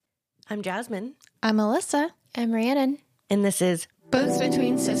I'm Jasmine. I'm Alyssa. I'm Rhiannon. And this is Boats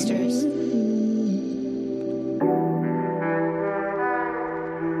Between Sisters.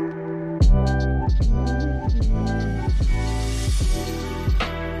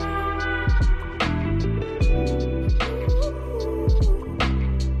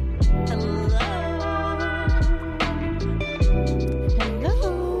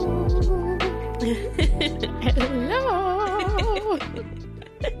 Hello.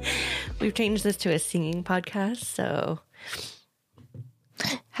 We've changed this to a singing podcast, so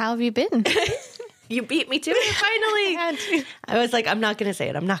How have you been? you beat me to it finally. I was like, I'm not going to say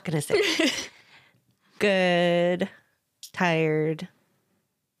it. Good, tired,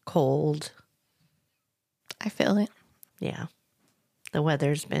 cold. I feel it. Yeah. The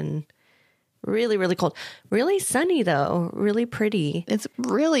weather's been really, really cold. Really sunny, though. Really pretty. It's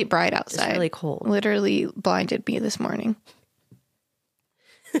really bright outside. It's really cold. Literally blinded me this morning.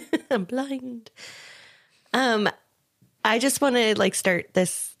 I'm blind. I just want to start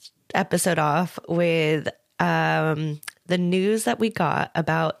this episode off with the news that we got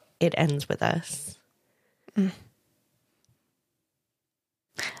about It Ends With Us.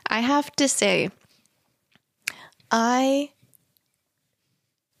 I have to say, I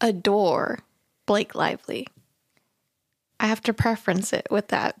adore Blake Lively. I have to preference it with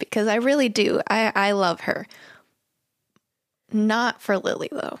that because I really do. I love her. Not for Lily,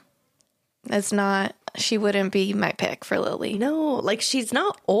 though. She wouldn't be my pick for Lily. No, she's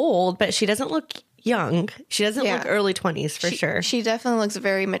not old, but she doesn't look young. She doesn't look early 20s for sure. She definitely looks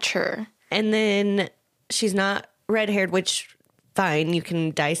very mature. And then she's not red-haired, which, fine, you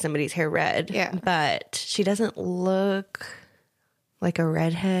can dye somebody's hair red. Yeah. But she doesn't look like a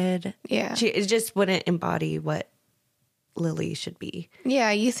redhead. Yeah. It just wouldn't embody what Lily should be.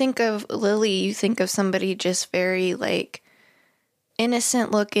 Yeah, you think of Lily, you think of somebody just very,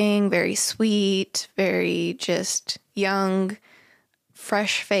 innocent looking, very sweet, very just young,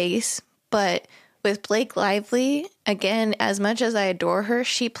 fresh face. But with Blake Lively, again, as much as I adore her,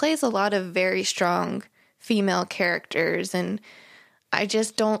 she plays a lot of very strong female characters, and I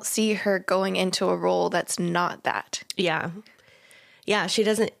just don't see her going into a role that's not that. Yeah. Yeah, she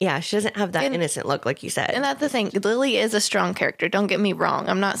doesn't have that innocent look like you said. And that's the thing. Lily is a strong character. Don't get me wrong.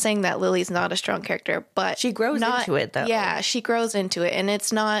 I'm not saying that Lily's not a strong character, but she grows into it, though. Yeah, she grows into it, and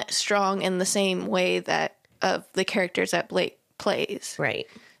it's not strong in the same way that of the characters that Blake plays. Right.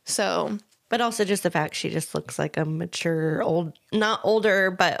 So, but also just the fact she just looks like a mature not older,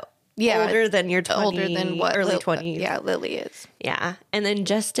 but older than your 20s, older than what early 20s. Yeah, Lily is. Yeah. And then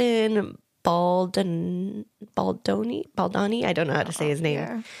Justin Baldoni, I don't know how to say his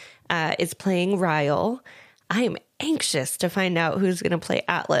name, is playing Ryle. I am anxious to find out who's going to play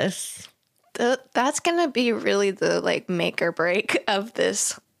Atlas. That's going to be really the make or break of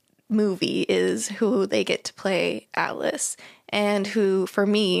this movie is who they get to play Atlas and who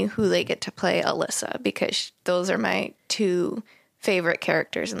they get to play Alyssa, because those are my two favorite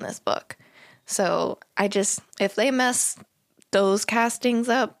characters in this book. So if they mess those castings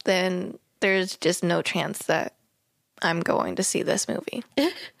up, then there's just no chance that I'm going to see this movie.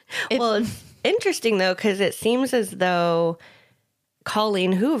 Well, it's interesting, though, because it seems as though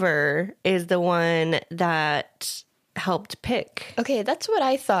Colleen Hoover is the one that helped pick. Okay, that's what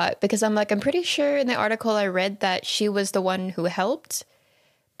I thought, because I'm pretty sure in the article I read that she was the one who helped.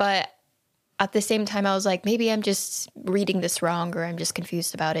 But at the same time, I was like, maybe I'm just reading this wrong or I'm just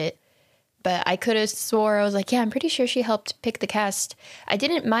confused about it. But I could have swore, I was like, yeah, I'm pretty sure she helped pick the cast. I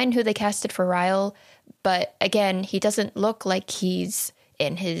didn't mind who they casted for Ryle, but again, he doesn't look like he's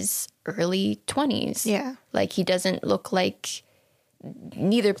in his early 20s. Yeah. He doesn't look like,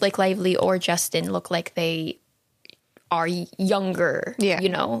 neither Blake Lively or Justin look like they are younger,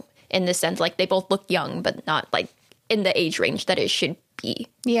 in the sense, they both look young, but not, in the age range that it should be.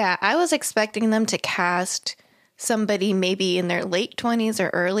 Yeah, I was expecting them to cast somebody maybe in their late 20s or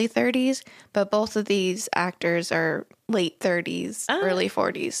early 30s, but both of these actors are late 30s, early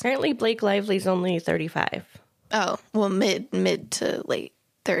 40s. Apparently Blake Lively's only 35. Oh, well, mid to late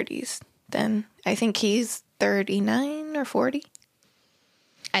 30s then. I think he's 39 or 40.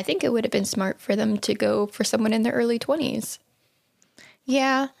 I think it would have been smart for them to go for someone in their early 20s.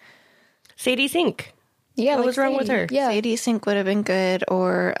 Yeah. Sadie Sink. Yeah, what was wrong with her? Yeah, Sadie Sink would have been good,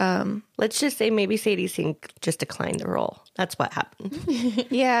 or let's just say maybe Sadie Sink just declined the role. That's what happened.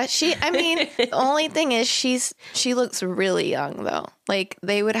 Yeah, the only thing is she looks really young though.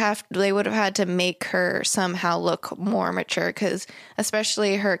 They would have had to make her somehow look more mature, because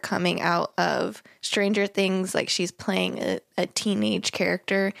especially her coming out of Stranger Things, she's playing a teenage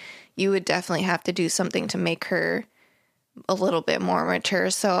character. You would definitely have to do something to make her a little bit more mature.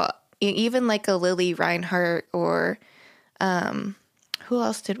 So even like a Lily Reinhart or who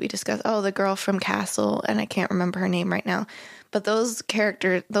else did we discuss? Oh, the girl from Castle, and I can't remember her name right now. But those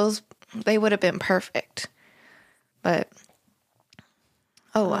characters, they would have been perfect. But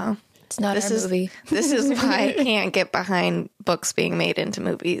oh wow, it's not our movie. This is why I can't get behind books being made into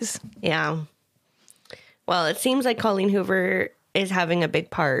movies. Yeah. Well, it seems like Colleen Hoover is having a big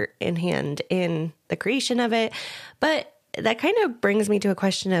part in hand in the creation of it. But that kind of brings me to a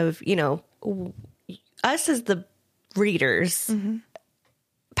question of, you know, us as the readers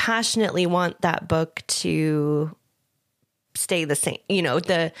passionately want that book to stay the same, you know,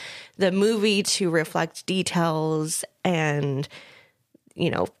 the movie to reflect details and, you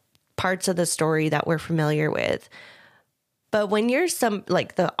know, parts of the story that we're familiar with. But when you're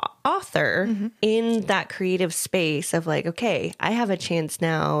like the author in that creative space of like, okay, I have a chance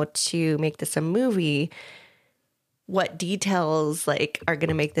now to make this a movie, what details like are going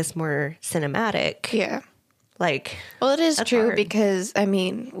to make this more cinematic? Yeah. Like, well, it is true hard. because, I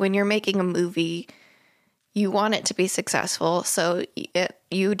mean, when you're making a movie, you want it to be successful. So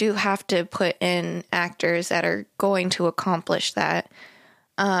you do have to put in actors that are going to accomplish that.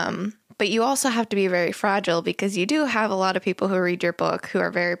 But you also have to be very fragile because you do have a lot of people who read your book who are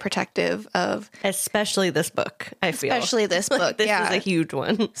very protective of... Especially this book, I feel. Especially this book, this is a huge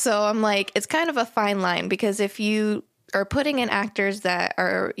one. So I'm like, it's kind of a fine line because if you are putting in actors that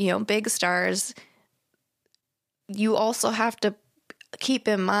are, you know, big stars, you also have to keep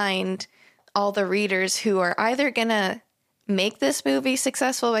in mind all the readers who are either going to make this movie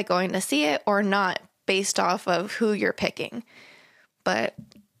successful by going to see it or not based off of who you're picking. But...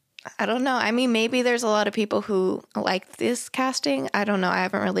 I don't know. I mean, maybe there's a lot of people who like this casting. I don't know. I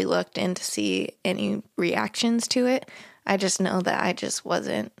haven't really looked in to see any reactions to it. I just know that I just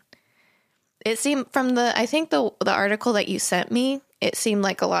wasn't. It seemed from I think the article that you sent me, it seemed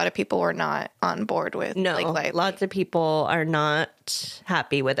like a lot of people were not on board with. No, like lots of people are not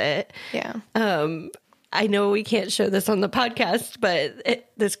happy with it. Yeah. I know we can't show this on the podcast, but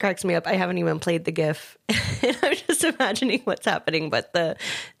this cracks me up. I haven't even played the GIF. And I'm just imagining what's happening. But the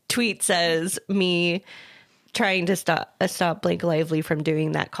tweet says me trying to stop Blake Lively from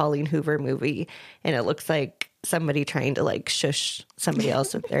doing that Colleen Hoover movie. And it looks like somebody trying to like shush somebody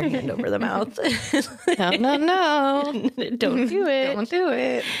else with their hand over the mouth. No. Don't do it. Don't do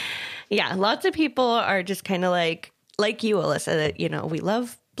it. Yeah. Lots of people are just kind of like you, Alyssa, that, you know, we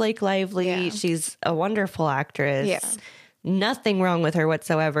love Blake Lively. Yeah. She's a wonderful actress. Yeah. Nothing wrong with her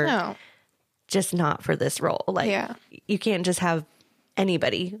whatsoever. No. Just not for this role. Like, Yeah. you can't just have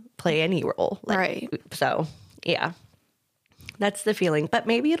anybody play any role. Like, Right. So, yeah. That's the feeling. But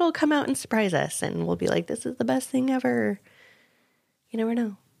maybe it'll come out and surprise us and we'll be like, this is the best thing ever. You never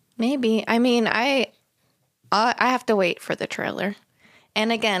know. Maybe. I mean, I have to wait for the trailer.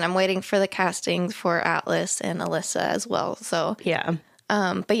 And again, I'm waiting for the castings for Atlas and Alyssa as well. So, yeah.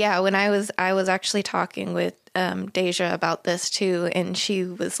 But yeah, when I was actually talking with Deja about this too, and she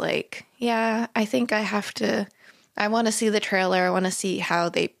was like, yeah, I think I want to see the trailer. I want to see how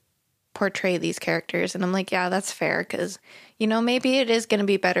they portray these characters. And I'm like, yeah, that's fair. Because, you know, maybe it is going to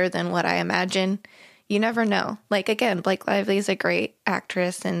be better than what I imagine. You never know. Like, again, Blake Lively is a great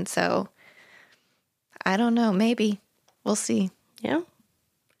actress. And so I don't know. Maybe we'll see. Yeah.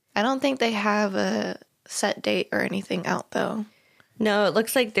 I don't think they have a set date or anything out though. No, it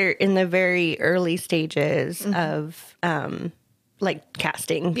looks like they're in the very early stages of like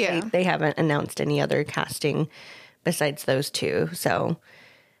casting. Yeah. They haven't announced any other casting besides those two. So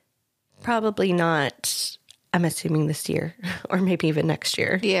probably not, I'm assuming this year or maybe even next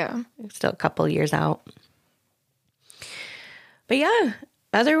year. Yeah. Still a couple years out. But yeah,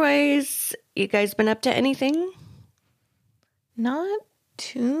 otherwise, you guys been up to anything? Not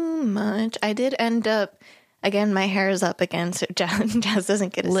too much. I did end up, again, my hair is up again, so Jazz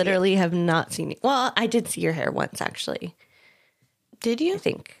doesn't get to Literally have not seen it. Well, I did see your hair once, actually. Did you? I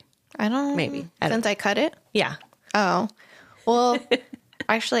think. I don't. Maybe. Since I cut it? Yeah. Oh. Well,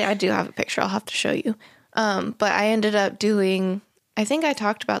 actually, I do have a picture. I'll have to show you. But I ended up doing, I think I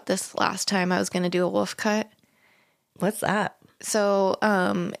talked about this last time. I was going to do a wolf cut. What's that? So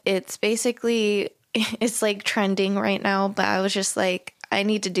it's basically, it's like trending right now, but I was just like, I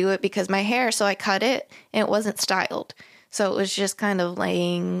need to do it because my hair, so I cut it and it wasn't styled. So it was just kind of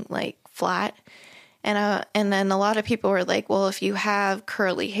laying like flat. And then a lot of people were like, well, if you have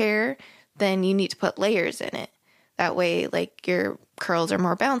curly hair, then you need to put layers in it. That way, like, your curls are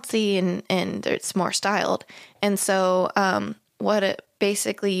more bouncy and it's more styled. And so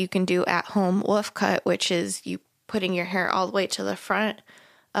basically you can do at home wolf cut, which is you putting your hair all the way to the front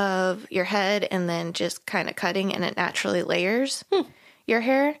of your head and then just kind of cutting and it naturally layers your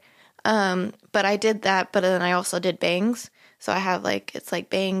hair. But I did that, but then I also did bangs. So I have it's like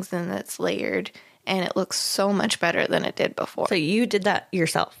bangs and it's layered, and it looks so much better than it did before. So you did that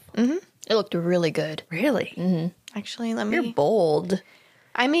yourself? Mm-hmm. It looked really good. Really? Mm-hmm. Actually, You're bold.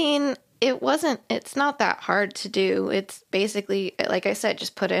 I mean, it's not that hard to do. It's basically, like I said,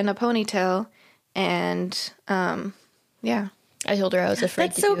 just put it in a ponytail and, yeah. I told her I was afraid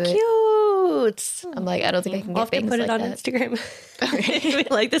That's to so do it. cute. I'm like, I don't think I can I'll get have to bangs put it like on that.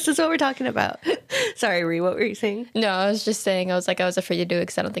 Instagram. Like, this is what we're talking about. Sorry, Ree, what were you saying? No, I was just saying, I was afraid to do it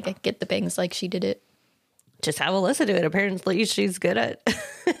because I don't think I could get the bangs like she did it. Just have Alyssa do it. Apparently, she's good at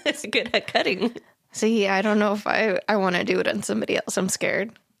cutting. See, I don't know if I want to do it on somebody else. I'm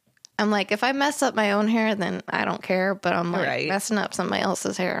scared. I'm like, if I mess up my own hair, then I don't care. But I'm like, messing up somebody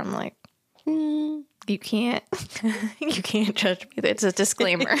else's hair. I'm like, you can't, you can't judge me. It's a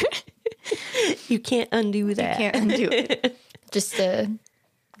disclaimer. You can't undo that. You can't undo it. Just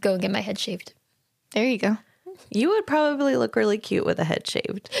go and get my head shaved. There you go. You would probably look really cute with a head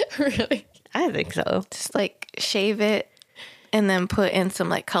shaved. Really? I think so. Just like shave it and then put in some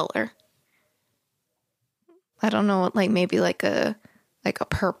like color. I don't know, like maybe like a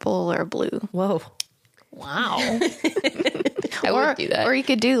purple or blue. Whoa. Wow. I would do that. Or you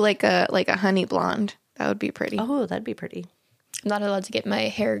could do like a honey blonde. That would be pretty. Oh, that'd be pretty. I'm not allowed to get my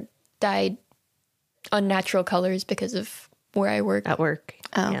hair dyed unnatural colors because of where I work. At work.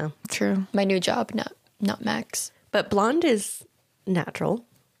 Oh, Yeah. true. My new job, not Max. But blonde is natural.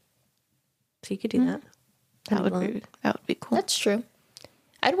 So you could do that. That would be cool. That's true.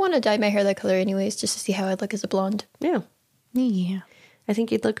 I'd want to dye my hair that color anyways, just to see how I'd look as a blonde. Yeah. Yeah. I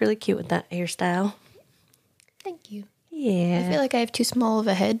think you'd look really cute with that hairstyle. Thank you. Yeah. I feel like I have too small of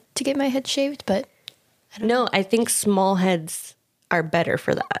a head to get my head shaved, but I think small heads are better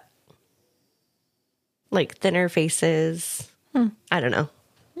for that. Like thinner faces. I don't know.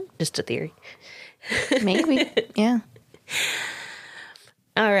 Just a theory. Maybe. Yeah.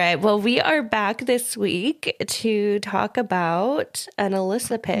 All right. Well, we are back this week to talk about an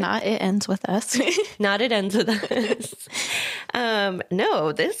Alyssa pick. Not it ends with us. Not it ends with us.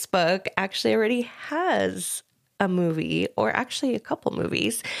 No, this book actually already has a movie, or actually a couple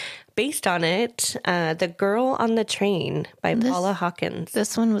movies, based on it. The Girl on the Train by Paula Hawkins.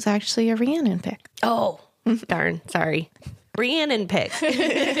 This one was actually a Rhiannon pick. Oh, darn. Sorry. Rhiannon pick.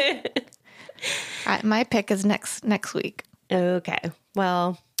 My pick is next week. Okay.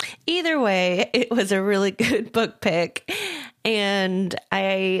 Well, either way, it was a really good book pick. And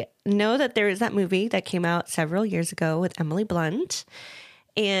I know that there is that movie that came out several years ago with Emily Blunt.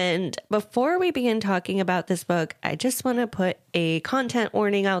 And before we begin talking about this book, I just want to put a content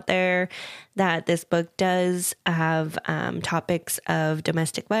warning out there that this book does have topics of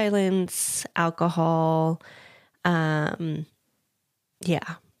domestic violence, alcohol, and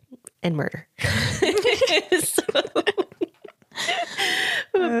murder.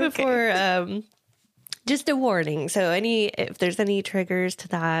 Before, just a warning. So if there's any triggers to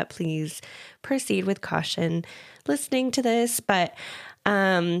that, please proceed with caution listening to this. But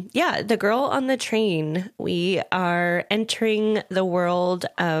The Girl on the Train, we are entering the world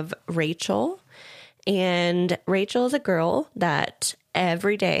of Rachel. And Rachel is a girl that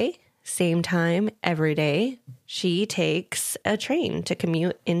every day, same time, every day, she takes a train to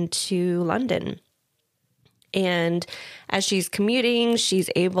commute into London. And as she's commuting, she's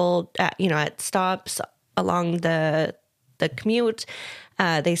able, at stops along the commute,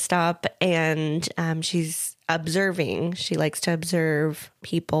 they stop and she's observing. She likes to observe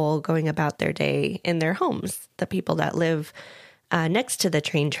people going about their day in their homes, the people that live next to the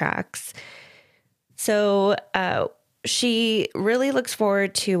train tracks. So she really looks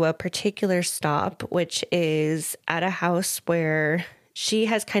forward to a particular stop, which is at a house where she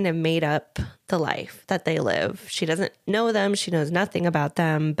has kind of made up the life that they live. She doesn't know them. She knows nothing about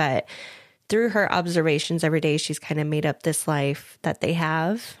them. But through her observations every day, she's kind of made up this life that they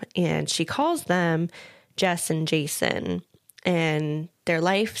have. And she calls them Jess and Jason. And their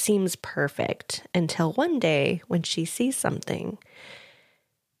life seems perfect until one day when she sees something.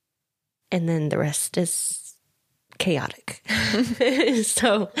 And then the rest is chaotic.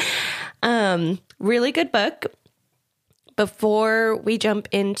 So, really good book. Before we jump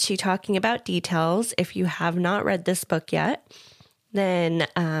into talking about details, if you have not read this book yet, then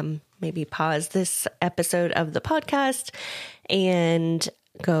maybe pause this episode of the podcast and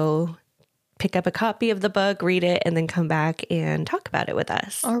go pick up a copy of the book, read it, and then come back and talk about it with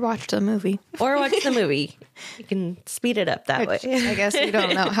us. Or watch the movie. You can speed it up that way. I guess we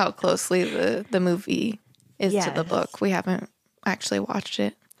don't know how closely the movie is to the book. We haven't actually watched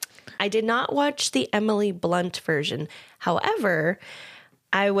it. I did not watch the Emily Blunt version. However,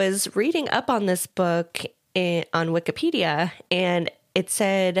 I was reading up on this book on Wikipedia, and it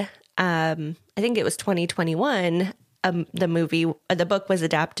said, I think it was 2021, the book was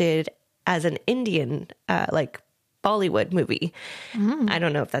adapted as an Indian, like Bollywood movie. I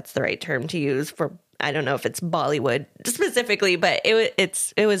don't know if that's the right term to use for, I don't know if it's Bollywood specifically, but it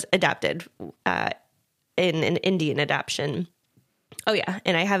was adapted in an Indian adaptation. Oh yeah,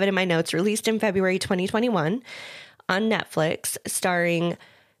 and I have it in my notes. Released in February 2021 on Netflix, starring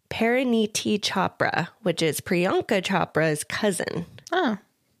Pariniti Chopra, which is Priyanka Chopra's cousin. Oh,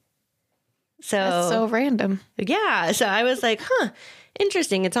 so that's so random. Yeah, so I was like,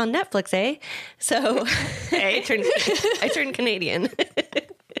 interesting. It's on Netflix, eh? So I turned Canadian.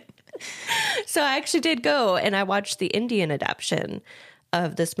 So I actually did go and I watched the Indian adaptation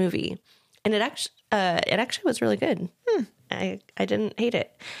of this movie, and it actually was really good. I didn't hate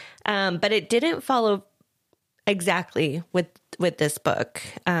it, but it didn't follow exactly with this book.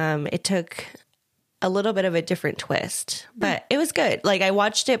 It took a little bit of a different twist, but it was good. Like, I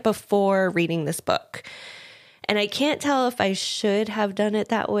watched it before reading this book, and I can't tell if I should have done it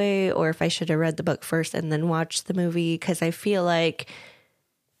that way or if I should have read the book first and then watched the movie, because I feel like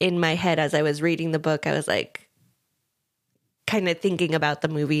in my head as I was reading the book, I was like kind of thinking about the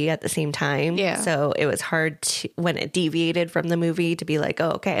movie at the same time. Yeah. So it was hard to, when it deviated from the movie, to be like, oh,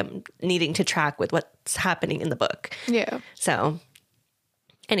 okay, I'm needing to track with what's happening in the book. Yeah. So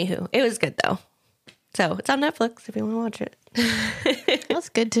anywho, it was good though. So it's on Netflix if you want to watch it. That's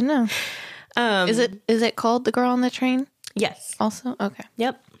good to know. Is it called The Girl on the Train? Yes. Also? Okay.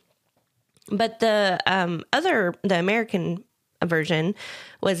 Yep. But the American version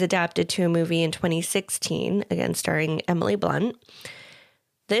was adapted to a movie in 2016, again starring Emily Blunt.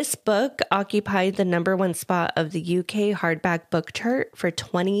 This book occupied the #1 spot of the UK hardback book chart for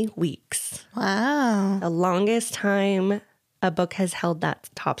 20 weeks. Wow. The longest time a book has held that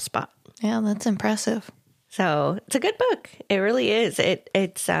top spot. Yeah, that's impressive. So it's a good book. It really is.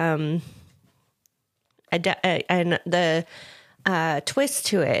 It's and the twists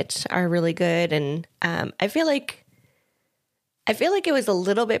to it are really good, and I feel like it was a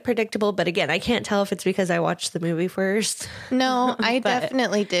little bit predictable, but again, I can't tell if it's because I watched the movie first. No, I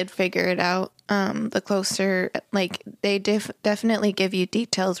definitely did figure it out. The closer, like, they definitely give you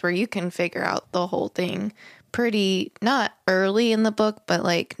details where you can figure out the whole thing pretty, not early in the book, but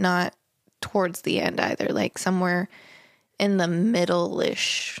like not towards the end either, like somewhere in the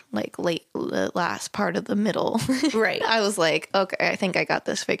middle-ish, like the last part of the middle. Right. I was like, okay, I think I got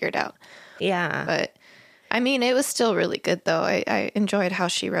this figured out. Yeah. But I mean, it was still really good, though. I enjoyed how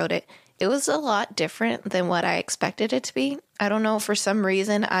she wrote it. It was a lot different than what I expected it to be. I don't know, for some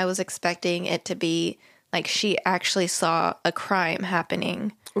reason, I was expecting it to be like she actually saw a crime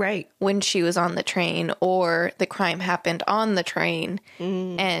happening Right. when she was on the train, or the crime happened on the train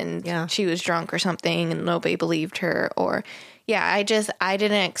and she was drunk or something and nobody believed her. Or, yeah, I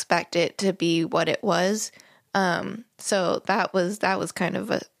didn't expect it to be what it was. So that was kind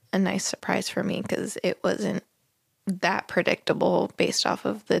of a nice surprise for me, because it wasn't that predictable based off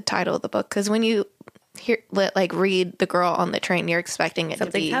of the title of the book. Because when you read The Girl on the Train, you're expecting it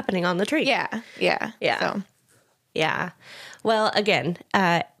Something's to be happening on the train. Yeah. So. Yeah. Well, again,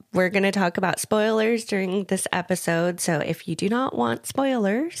 we're going to talk about spoilers during this episode. So if you do not want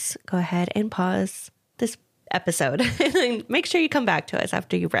spoilers, go ahead and pause this episode and make sure you come back to us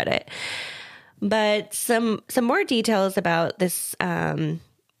after you've read it. But some more details about this,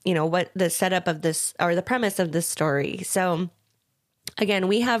 what the setup of this, or the premise of this story. So again,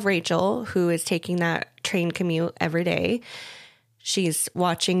 we have Rachel, who is taking that train commute every day. She's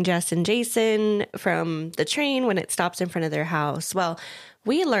watching Jess and Jason from the train when it stops in front of their house. Well,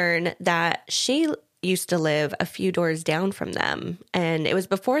 we learn that she used to live a few doors down from them, and it was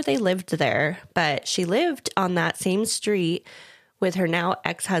before they lived there, but she lived on that same street with her now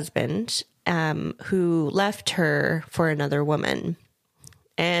ex-husband, who left her for another woman.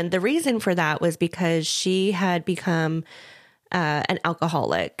 And the reason for that was because she had become an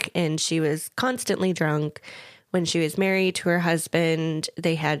alcoholic, and she was constantly drunk. When she was married to her husband,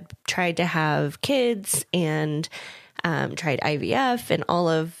 they had tried to have kids and tried IVF and all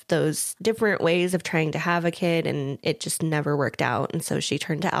of those different ways of trying to have a kid, and it just never worked out. And so she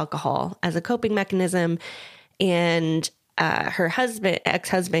turned to alcohol as a coping mechanism. And her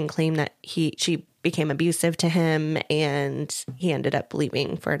ex-husband claimed that she became abusive to him, and he ended up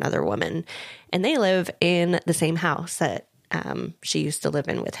leaving for another woman. And they live in the same house that she used to live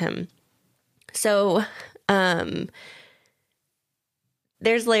in with him. So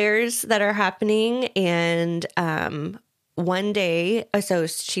there's layers that are happening, and one day, so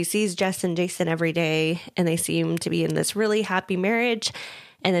she sees Jess and Jason every day, and they seem to be in this really happy marriage.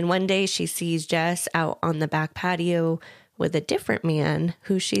 And then one day she sees Jess out on the back patio with a different man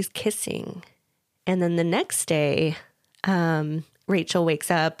who she's kissing. And then the next day, Rachel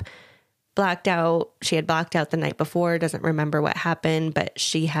wakes up blacked out. She had blacked out the night before, doesn't remember what happened, but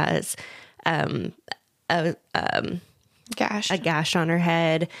she has a gash on her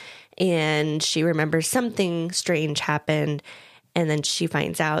head, and she remembers something strange happened. And then she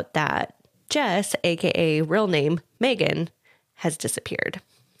finds out that Jess, aka real name Megan, has disappeared.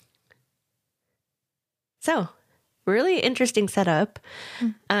 So, really interesting setup.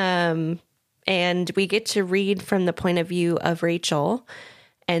 And we get to read from the point of view of Rachel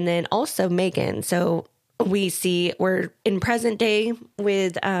and then also Megan. So we're in present day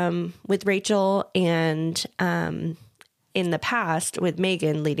with Rachel, and in the past with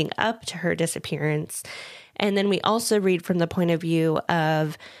Megan leading up to her disappearance. And then we also read from the point of view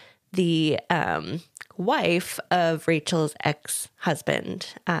of the wife of Rachel's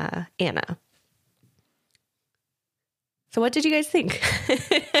ex-husband, Anna. So what did you guys think?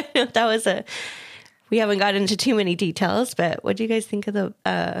 We haven't got into too many details, but what do you guys think of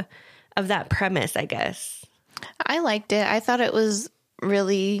that premise, I guess? I liked it. I thought it was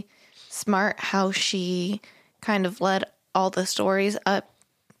really smart how she kind of led all the stories up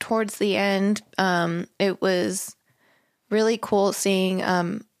towards the end. It was really cool seeing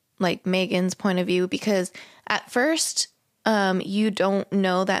like Megan's point of view, because at first you don't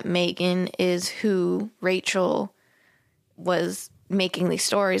know that Megan is who Rachel was making these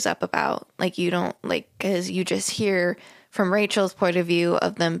stories up about. Like, you don't, like, because you just hear from Rachel's point of view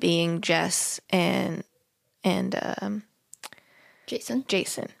of them being Jess and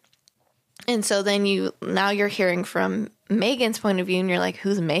Jason. And so then now you're hearing from Megan's point of view, and you're like,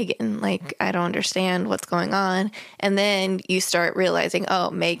 who's Megan? Like, I don't understand what's going on. And then you start realizing, oh,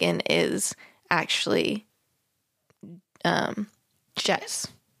 Megan is actually Jess,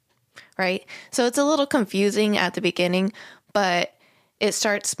 right? So it's a little confusing at the beginning, but it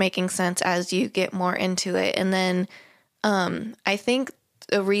starts making sense as you get more into it. And then I think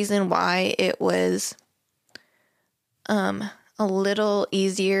the reason why it was a little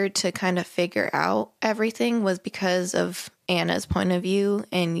easier to kind of figure out everything was because of Anna's point of view,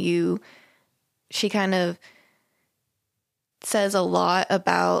 and she kind of says a lot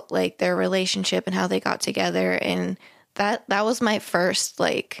about like their relationship and how they got together, and that was my first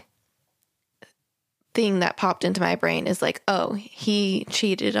like thing that popped into my brain is like, oh, he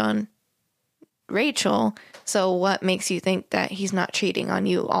cheated on Rachel, so what makes you think that he's not cheating on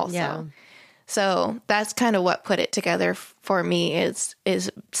you also? Yeah. So that's kind of what put it together for me is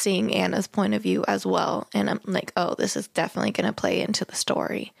seeing Anna's point of view as well. And I'm like, oh, this is definitely going to play into the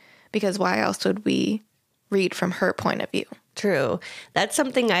story, because why else would we read from her point of view? True. That's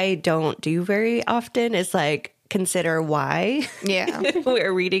something I don't do very often, is like consider why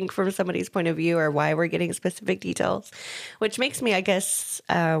we're reading from somebody's point of view or why we're getting specific details, which makes me, I guess,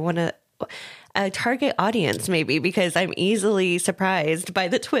 want to a target audience maybe, because I'm easily surprised by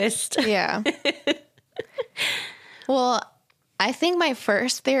the twist. Yeah. Well, I think my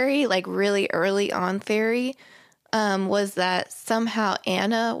first theory, like really early on theory, was that somehow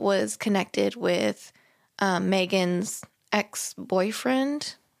Anna was connected with Megan's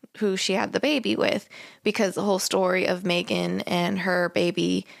ex-boyfriend who she had the baby with, because the whole story of Megan and her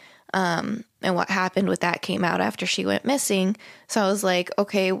baby and what happened with that came out after she went missing. So I was like,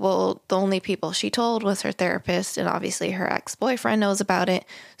 okay, well, the only people she told was her therapist, and obviously her ex-boyfriend knows about it.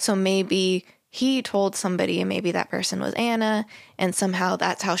 So maybe he told somebody, and maybe that person was Anna, and somehow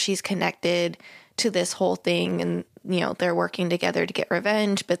that's how she's connected to this whole thing. And, you know, they're working together to get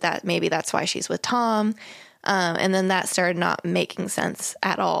revenge, but maybe that's why she's with Tom. And then that started not making sense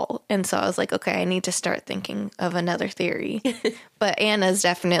at all. And so I was like, okay, I need to start thinking of another theory. But Anna's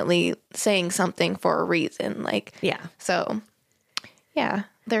definitely saying something for a reason. Like, yeah. So, yeah,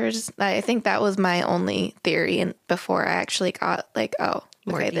 I think that was my only theory, and before I actually got like, oh,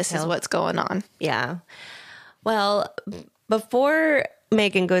 okay, this is what's going on. Yeah. Well, before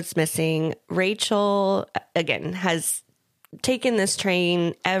Megan goes missing, Rachel, again, has taken this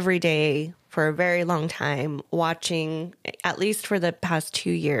train every day for a very long time, watching, at least for the past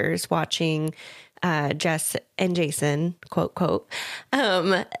 2 years, watching Jess and Jason, quote, quote,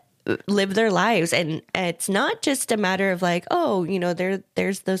 live their lives. And it's not just a matter of like, oh, you know,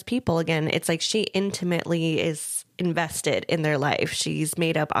 there's those people again. It's like she intimately is invested in their life. She's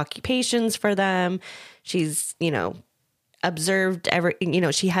made up occupations for them. She's, you know, observed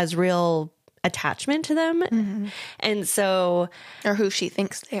she has real attachment to them. Mm-hmm. And so, or who she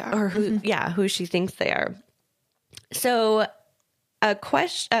thinks they are, who she thinks they are. So a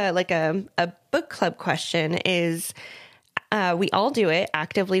question, like a book club question is, we all do it,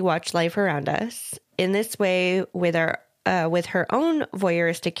 actively watch life around us. In this way, with her own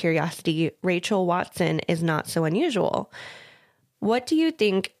voyeuristic curiosity, Rachel Watson is not so unusual. What do you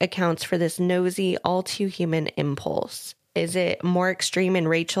think accounts for this nosy, all too human impulse? Is it more extreme in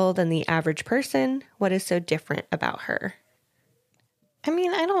Rachel than the average person? What is so different about her? I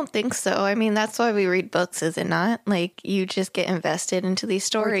mean, I don't think so. I mean, that's why we read books, is it not? Like, you just get invested into these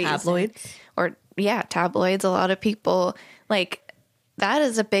stories. Or tabloids. Tabloids. A lot of people, like, that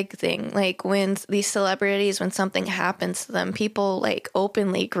is a big thing. Like, when these celebrities, when something happens to them, people, like,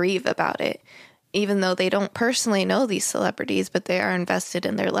 openly grieve about it, even though they don't personally know these celebrities, but they are invested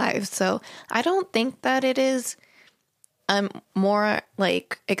in their lives. So I don't think that it is more,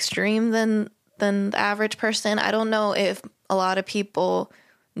 like, extreme than the average person. I don't know if a lot of people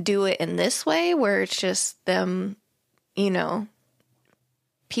do it in this way, where it's just them,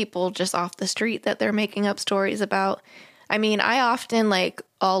 people just off the street that they're making up stories about. I mean, I often, like,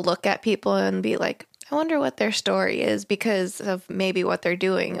 I'll look at people and be like, I wonder what their story is because of maybe what they're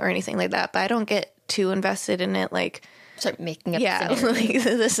doing or anything like that. But I don't get too invested in it. Like, start making up. Yeah, like,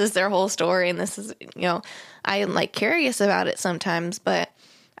 this is their whole story, and this is, I am, like, curious about it sometimes, but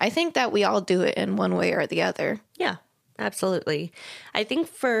I think that we all do it in one way or the other. Yeah, absolutely. I think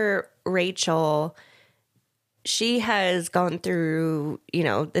for Rachel, she has gone through,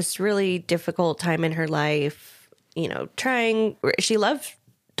 this really difficult time in her life, she loved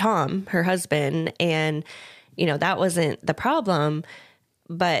Tom, her husband, and, that wasn't the problem,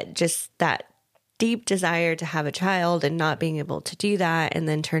 but just that deep desire to have a child and not being able to do that, and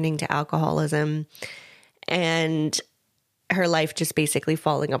then turning to alcoholism, and her life just basically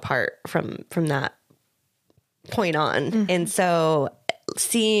falling apart from that point on. Mm-hmm. And so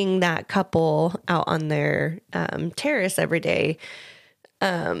seeing that couple out on their terrace every day,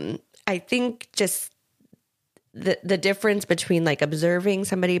 I think just the difference between, like, observing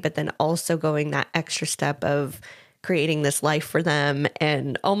somebody, but then also going that extra step of creating this life for them,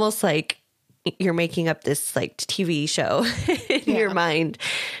 and almost like you're making up this, like, TV show in your mind.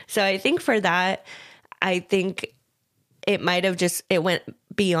 So I think for that, I think it might have it went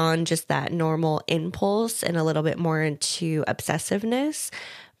beyond just that normal impulse and a little bit more into obsessiveness.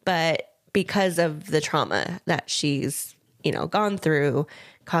 But because of the trauma that she's, gone through,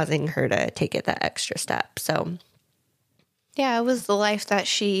 causing her to take it that extra step. So, yeah, it was the life that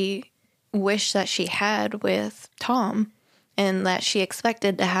she wished that she had with Tom and that she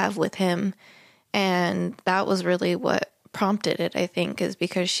expected to have with him. And that was really what prompted it, I think, is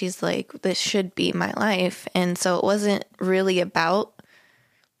because she's like, this should be my life. And so it wasn't really about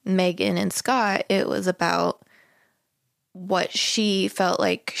Megan and Scott. It was about what she felt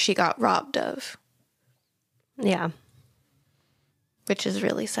like she got robbed of. Yeah. Which is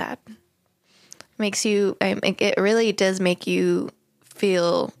really sad. It really does make you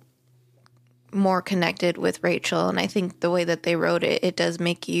feel more connected with Rachel. And I think the way that they wrote it, it does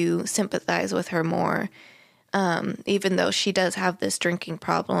make you sympathize with her more. Even though she does have this drinking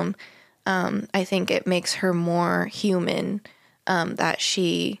problem, I think it makes her more human, that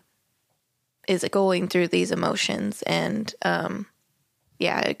she is going through these emotions, and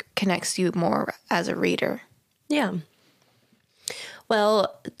it connects you more as a reader. Yeah.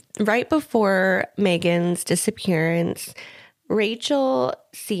 Well, right before Megan's disappearance, Rachel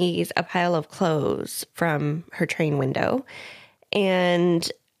sees a pile of clothes from her train window,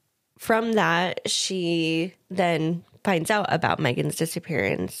 and from that, she then finds out about Megan's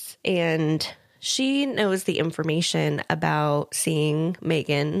disappearance, and she knows the information about seeing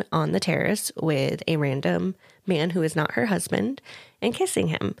Megan on the terrace with a random man who is not her husband and kissing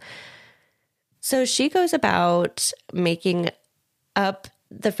him. So she goes about making up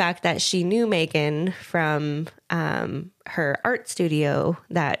the fact that she knew Megan from her art studio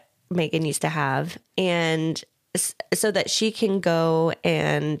that Megan used to have, and so that she can go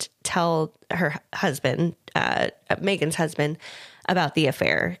and tell her husband, Megan's husband, about the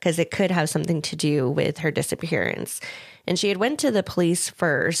affair, because it could have something to do with her disappearance. And she had went to the police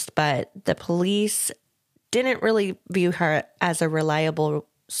first, but the police didn't really view her as a reliable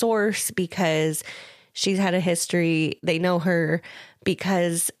source because she's had a history. They know her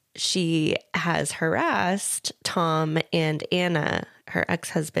because she has harassed Tom and Anna, her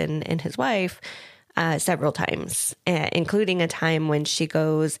ex-husband and his wife, several times, including a time when she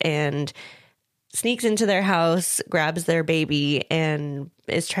goes and sneaks into their house, grabs their baby, and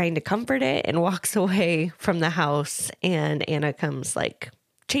is trying to comfort it and walks away from the house. And Anna comes, like,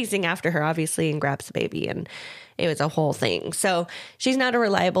 chasing after her, obviously, and grabs the baby. And it was a whole thing. So she's not a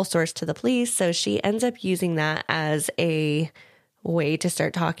reliable source to the police. So she ends up using that as a way to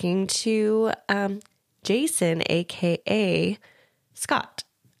start talking to Jason, a.k.a. Scott.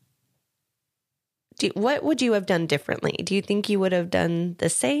 What would you have done differently? Do you think you would have done the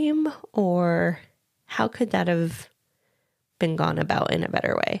same, or how could that have been gone about in a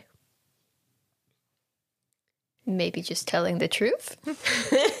better way? Maybe just telling the truth.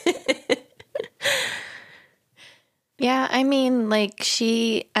 Yeah, I mean, like,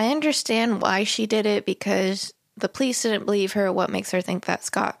 I understand why she did it, because the police didn't believe her. What makes her think that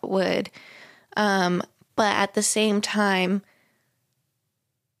Scott would? But at the same time,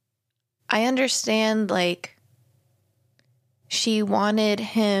 I understand, like, she wanted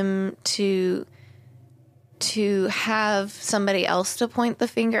him to have somebody else to point the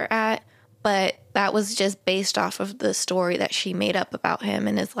finger at, but that was just based off of the story that she made up about him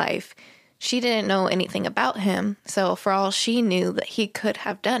and his life. She didn't know anything about him, so for all she knew, that he could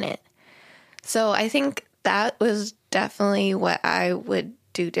have done it. So I think that was definitely what I would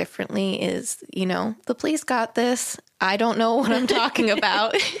do differently is, the police got this. I don't know what I'm talking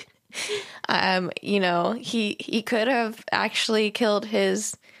about. He could have actually killed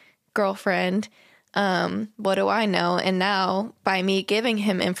his girlfriend. What do I know? And now, by me giving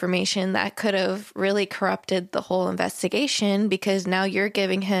him information, that could have really corrupted the whole investigation, because now you're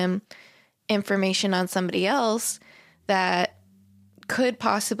giving him information on somebody else that could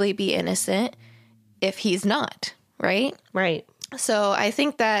possibly be innocent if he's not, right? Right. So I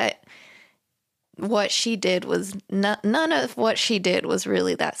think that what she did was none of what she did was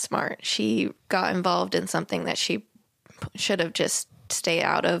really that smart. She got involved in something that she should have just stayed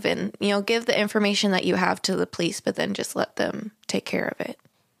out of, and, give the information that you have to the police, but then just let them take care of it.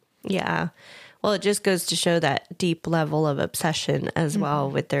 Yeah. Well, it just goes to show that deep level of obsession as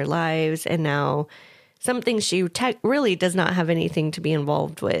well with their lives. And now something she really does not have anything to be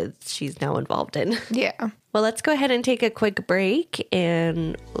involved with, she's now involved in. Yeah. Well, let's go ahead and take a quick break,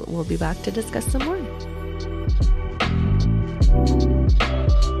 and we'll be back to discuss some more.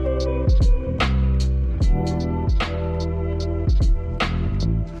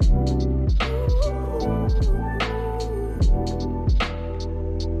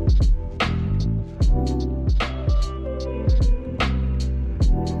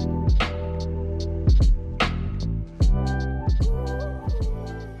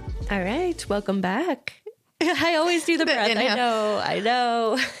 All right, welcome back. I always do the breath. I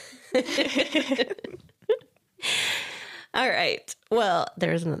know. All right. Well,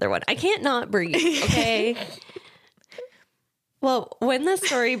 there's another one. I can't not breathe, okay? Well, when the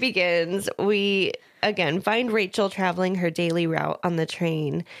story begins, we, again, find Rachel traveling her daily route on the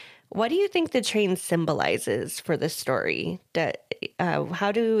train. What do you think the train symbolizes for the story?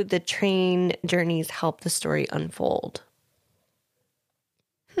 How do the train journeys help the story unfold?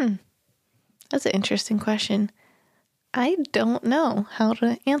 That's an interesting question. I don't know how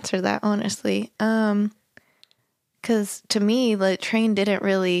to answer that, honestly. Because to me, the train didn't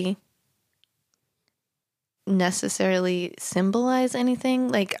really necessarily symbolize anything.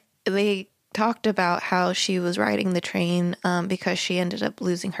 Like, they talked about how she was riding the train because she ended up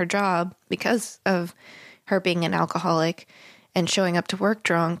losing her job because of her being an alcoholic and showing up to work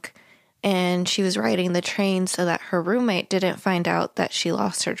drunk. And she was riding the train so that her roommate didn't find out that she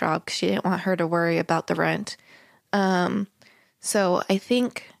lost her job, because she didn't want her to worry about the rent. So I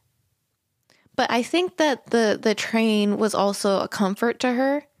think that the train was also a comfort to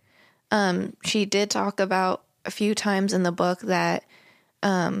her. She did talk about a few times in the book that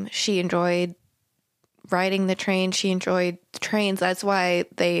she enjoyed riding the train. She enjoyed the trains. That's why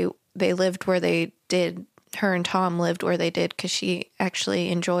they lived where they did. Her and Tom lived where they did, because she actually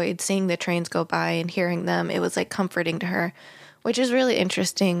enjoyed seeing the trains go by and hearing them. It was like comforting to her, which is really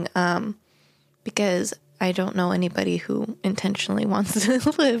interesting, because I don't know anybody who intentionally wants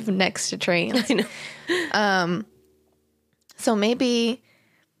to live next to trains. I know. So maybe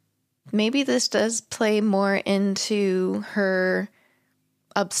this does play more into her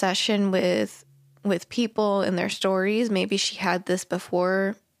obsession with people and their stories. Maybe she had this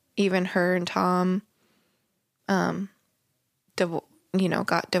before even her and Tom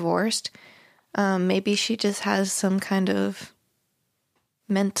got divorced. Maybe she just has some kind of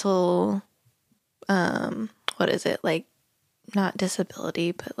mental, what is it? Like, not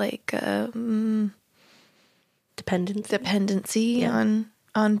disability, but like, dependency on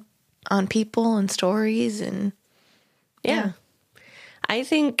people and stories. And yeah. I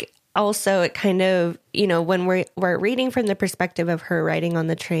think also it kind of, when we're reading from the perspective of her riding on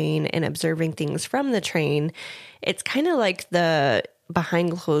the train and observing things from the train, it's kind of like the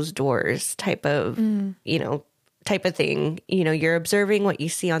behind closed doors type of, type of thing. You're observing what you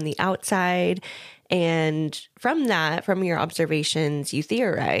see on the outside. And from your observations, you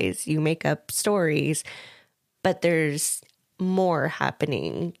theorize, you make up stories, but there's more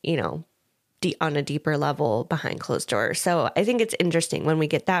happening, on a deeper level behind closed doors. So I think it's interesting when we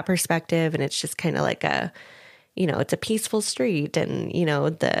get that perspective, and it's just kind of like it's a peaceful street. And,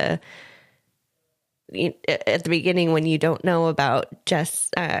 at the beginning, when you don't know about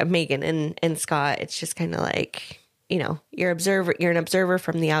Megan and Scott, it's just kind of like, you're an observer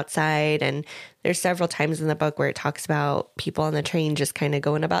from the outside. And there's several times in the book where it talks about people on the train just kind of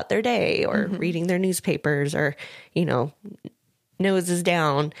going about their day or reading their newspapers or, noses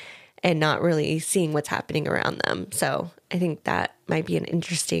down and not really seeing what's happening around them. So I think that might be an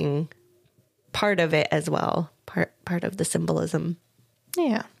interesting part of it as well. Part of the symbolism.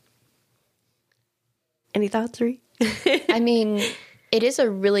 Yeah. Any thoughts, Ree? I mean, it is a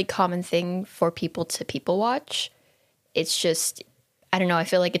really common thing for people to people watch. It's just, I don't know, I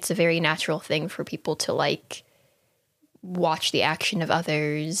feel like it's a very natural thing for people to like watch the action of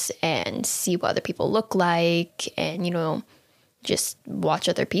others and see what other people look like and, just watch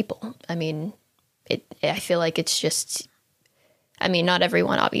other people. I mean, I feel like it's just, I mean, not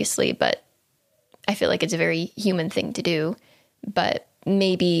everyone obviously, but I feel like it's a very human thing to do. But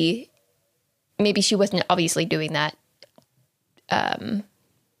maybe she wasn't obviously doing that,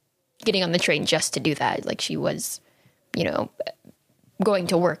 getting on the train just to do that. Like she was, going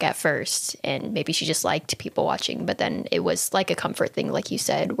to work at first, and maybe she just liked people watching, but then it was like a comfort thing, like you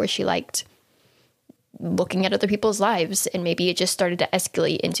said, where she liked looking at other people's lives, and maybe it just started to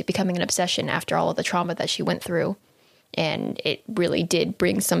escalate into becoming an obsession after all of the trauma that she went through. And it really did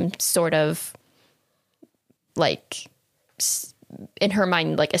bring some sort of, like, in her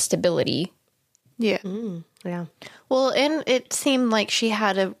mind, like a stability. Yeah. Yeah. Well, and it seemed like she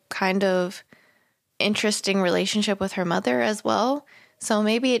had a kind of interesting relationship with her mother as well. So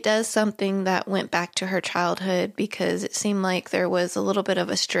maybe it does something that went back to her childhood, because it seemed like there was a little bit of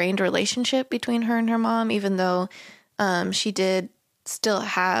a strained relationship between her and her mom, even though she did still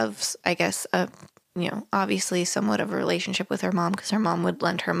have, I guess, obviously somewhat of a relationship with her mom, because her mom would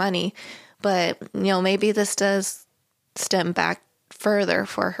lend her money. But, maybe this does stem back further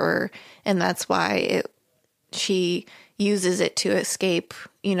for her, and that's why she uses it to escape,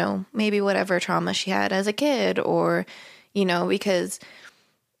 maybe whatever trauma she had as a kid, or, because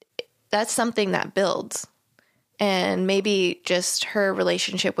that's something that builds. And maybe just her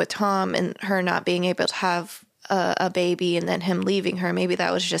relationship with Tom and her not being able to have a baby and then him leaving her, maybe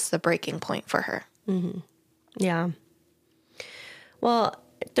that was just the breaking point for her. Mm-hmm. Yeah. Well,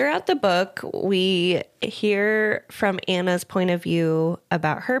 throughout the book, we hear from Anna's point of view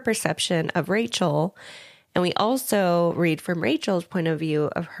about her perception of Rachel. And we also read from Rachel's point of view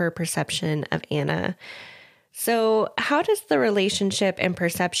of her perception of Anna. So how does the relationship and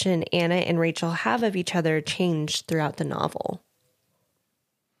perception Anna and Rachel have of each other change throughout the novel?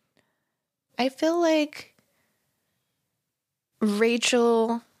 I feel like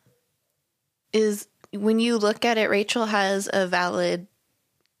Rachel is, when you look at it, Rachel has a valid,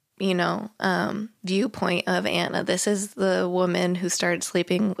 viewpoint of Anna. This is the woman who started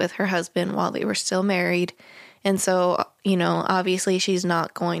sleeping with her husband while they were still married. And so, obviously she's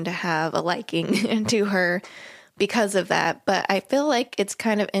not going to have a liking to her because of that. But I feel like it's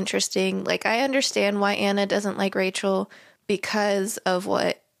kind of interesting. Like, I understand why Anna doesn't like Rachel because of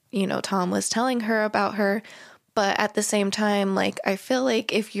what, Tom was telling her about her. But at the same time, like, I feel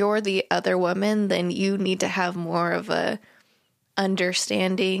like if you're the other woman, then you need to have more of a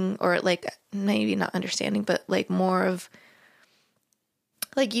understanding, or like, maybe not understanding, but like more of,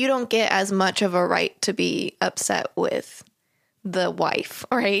 like, you don't get as much of a right to be upset with the wife,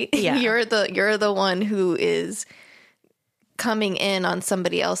 right? Yeah. You're the one who is coming in on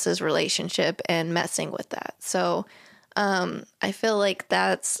somebody else's relationship and messing with that. So I feel like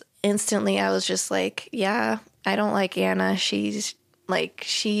that's instantly, I was just like, yeah, I don't like Anna. She's like,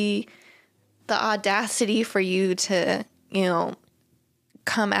 the audacity for you to,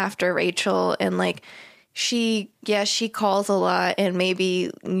 come after Rachel, and like, she calls a lot, and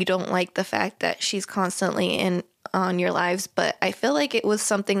maybe you don't like the fact that she's constantly on your lives, but I feel like it was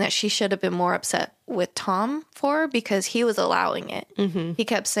something that she should have been more upset with Tom for, because he was allowing it. Mm-hmm. He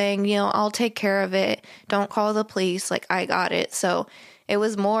kept saying, I'll take care of it. Don't call the police. Like, I got it. So it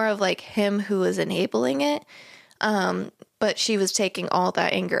was more of like him who was enabling it. But she was taking all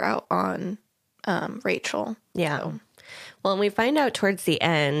that anger out on Rachel. Yeah. So. Well, and we find out towards the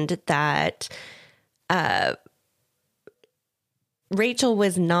end that Rachel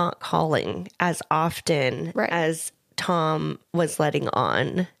was not calling as often right. as Tom was letting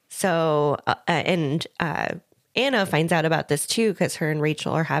on. So, Anna finds out about this too, because her and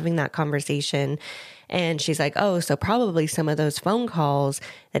Rachel are having that conversation. And she's like, oh, so probably some of those phone calls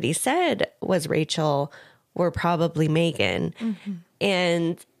that he said was Rachel were probably Megan. Mm-hmm.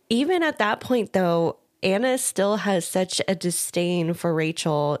 And even at that point, though, Anna still has such a disdain for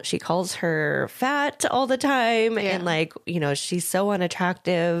Rachel. She calls her fat all the time. Yeah. And like, she's so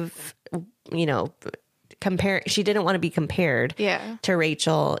unattractive, she didn't want to be compared to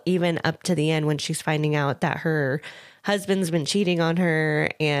Rachel, even up to the end when she's finding out that her husband's been cheating on her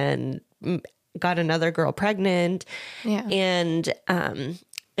and got another girl pregnant. Yeah. And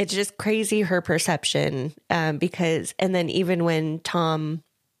it's just crazy, her perception, because, and then even when Tom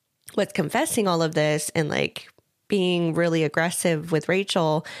was confessing all of this and like being really aggressive with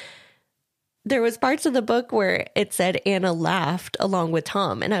Rachel, there was parts of the book where it said Anna laughed along with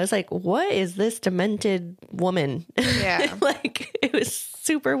Tom. And I was like, what is this demented woman? Yeah. Like, it was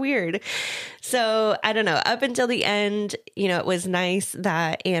super weird. So I don't know. Up until the end, it was nice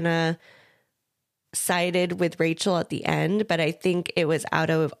that Anna sided with Rachel at the end, but I think it was out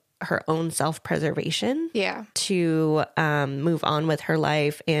of her own self-preservation to move on with her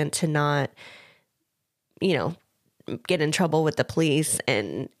life and to not, get in trouble with the police.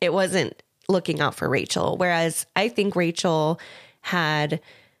 And it wasn't looking out for Rachel. Whereas I think Rachel had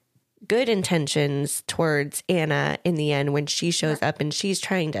good intentions towards Anna in the end when she shows up and she's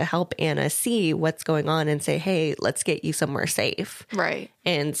trying to help Anna see what's going on and say, hey, let's get you somewhere safe. Right.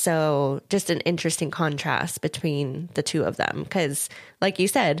 And so just an interesting contrast between the two of them. Because like you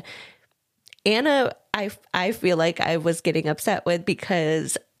said, Anna, I feel like I was getting upset with,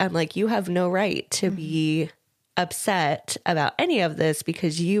 because I'm like, you have no right to be upset about any of this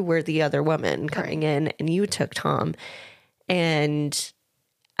because you were the other woman coming in and you took Tom. And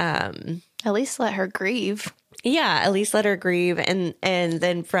at least let her grieve. Yeah, at least let her grieve. And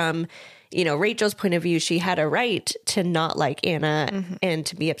then from, Rachel's point of view, she had a right to not like Anna and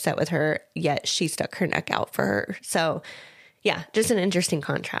to be upset with her, yet she stuck her neck out for her. So yeah, just an interesting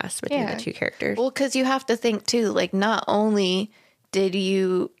contrast between the two characters. Well, because you have to think too, like, not only did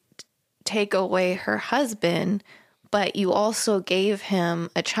you take away her husband, but you also gave him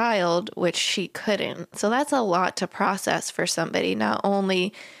a child, which she couldn't. So that's a lot to process for somebody. Not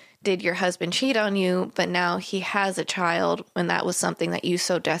only did your husband cheat on you, but now he has a child when that was something that you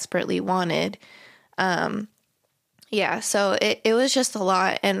so desperately wanted. So it was just a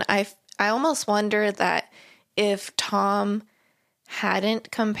lot. And I almost wonder that if Tom hadn't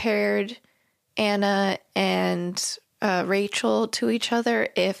compared Anna and Rachel to each other,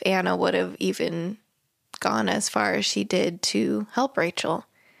 if Anna would have even gone as far as she did to help Rachel.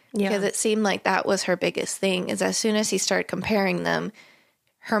 Yeah. Because it seemed like that was her biggest thing, is as soon as he started comparing them,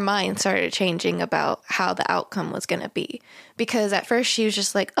 her mind started changing about how the outcome was going to be. Because at first she was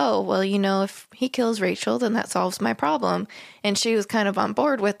just like, oh, well, if he kills Rachel, then that solves my problem. And she was kind of on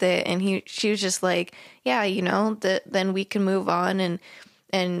board with it. And she was just like, yeah, then we can move on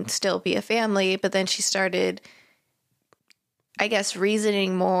and still be a family. But then she started, I guess,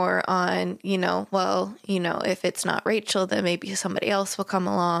 reasoning more on, if it's not Rachel, then maybe somebody else will come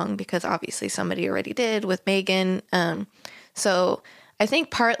along, because obviously somebody already did with Megan. So I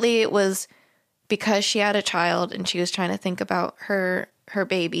think partly it was because she had a child and she was trying to think about her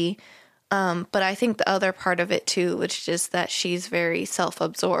baby. But I think the other part of it too was just that she's very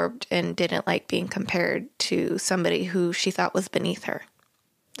self-absorbed and didn't like being compared to somebody who she thought was beneath her.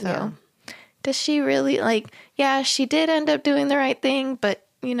 So does she really she did end up doing the right thing, but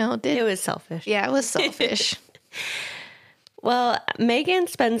it was selfish. Yeah, it was selfish. Well, Megan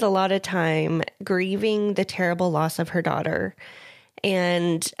spends a lot of time grieving the terrible loss of her daughter.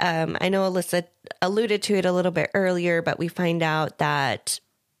 And I know Alyssa alluded to it a little bit earlier, but we find out that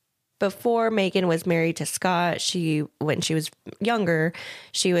before Megan was married to Scott, when she was younger,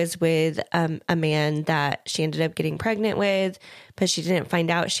 she was with a man that she ended up getting pregnant with, but she didn't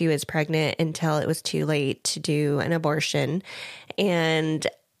find out she was pregnant until it was too late to do an abortion. And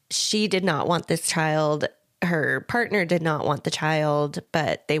she did not want this child. Her partner did not want the child,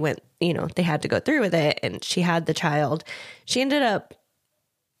 but they went, they had to go through with it, and she had the child. She ended up,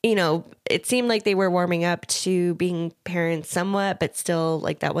 it seemed like they were warming up to being parents somewhat, but still,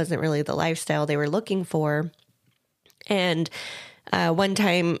 that wasn't really the lifestyle they were looking for. And one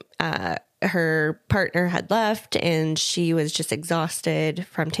time, her partner had left, and she was just exhausted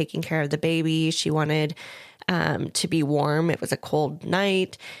from taking care of the baby. She wanted to be warm. It was a cold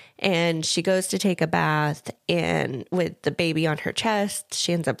night. And she goes to take a bath, and with the baby on her chest,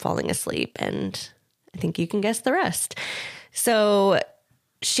 she ends up falling asleep. And I think you can guess the rest. So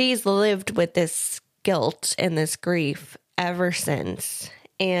she's lived with this guilt and this grief ever since.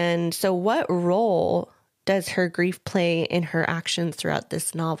 And so what role does her grief play in her actions throughout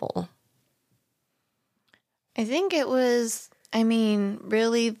this novel? I think it was,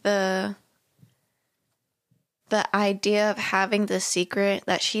 really the idea of having this secret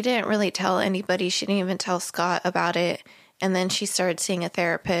that she didn't really tell anybody. She didn't even tell Scott about it. And then she started seeing a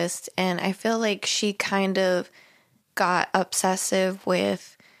therapist. And I feel like she kind of got obsessive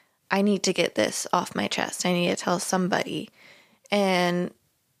with, I need to get this off my chest. I need to tell somebody. And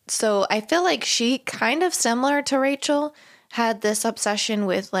so I feel like she, kind of similar to Rachel, had this obsession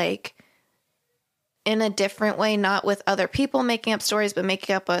with, like, in a different way, not with other people making up stories, but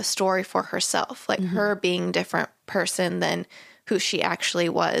making up a story for herself, like her being a different person than who she actually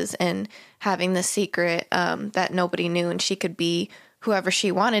was, and having the secret that nobody knew, and she could be whoever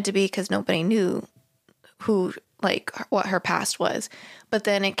she wanted to be because nobody knew who, like, what her past was. But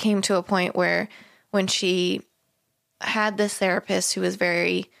then it came to a point where when she had this therapist who was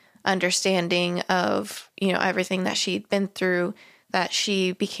very understanding of, everything that she'd been through, that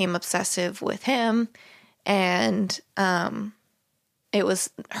she became obsessive with him. And it was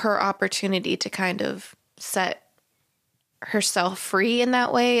her opportunity to kind of set herself free in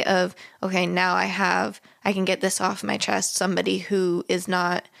that way of, okay, now I can get this off my chest. Somebody who is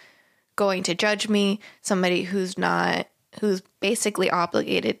not going to judge me, somebody who's basically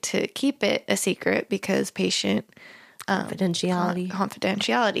obligated to keep it a secret because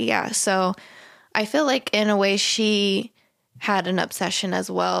confidentiality. Yeah. So I feel like in a way she had an obsession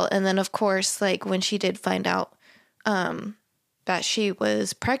as well. And then of course, like when she did find out that she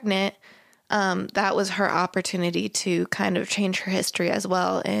was pregnant, that was her opportunity to kind of change her history as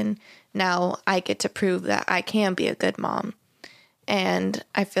well. And now I get to prove that I can be a good mom. And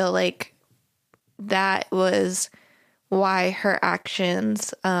I feel like that was why her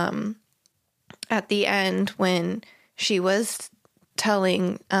actions at the end when she was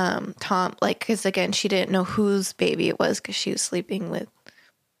telling Tom, like, because again, she didn't know whose baby it was because she was sleeping with,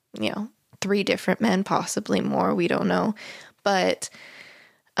 3 different men, possibly more. We don't know. But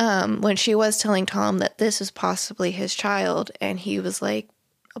when she was telling Tom that this is possibly his child and he was like,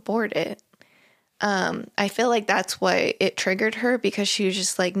 abort it. I feel like that's why it triggered her, because she was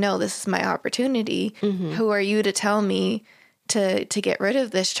just like, no, this is my opportunity. Mm-hmm. Who are you to tell me to get rid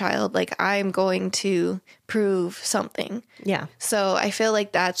of this child? Like, I'm going to prove something. Yeah. So I feel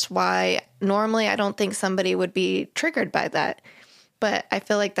like that's why normally I don't think somebody would be triggered by that. But I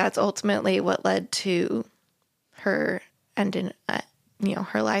feel like that's ultimately what led to her ending,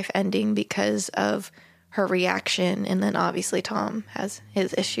 her life ending because of her reaction. And then obviously Tom has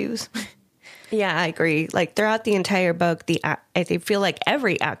his issues. Yeah, I agree. Like throughout the entire book, I feel like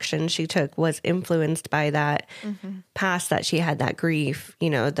every action she took was influenced by that past, that she had that grief,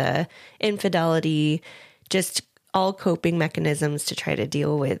 the infidelity, just all coping mechanisms to try to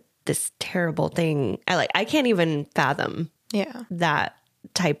deal with this terrible thing. I can't even fathom that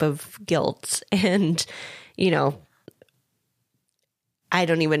type of guilt. And, I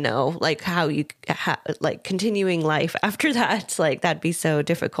don't even know, like, how you, continuing life after that, like, that'd be so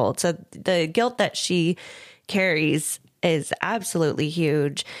difficult. So the guilt that she carries is absolutely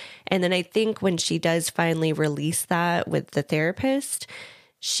huge. And then I think when she does finally release that with the therapist,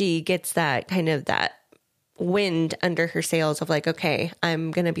 she gets that kind of that wind under her sails of like, okay,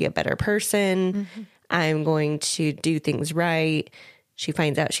 I'm going to be a better person. Mm-hmm. I'm going to do things right. She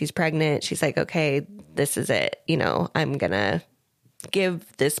finds out she's pregnant. She's like, okay, this is it. I'm going to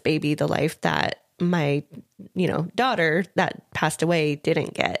give this baby the life that my, daughter that passed away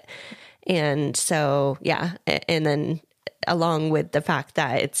didn't get. And so, yeah. And then along with the fact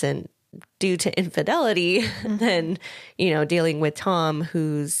that it's due to infidelity, then, dealing with Tom,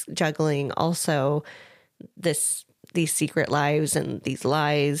 who's juggling also these secret lives and these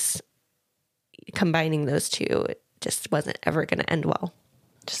lies, combining those two, it just wasn't ever going to end well.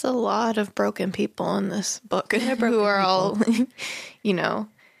 Just a lot of broken people in this book who are all,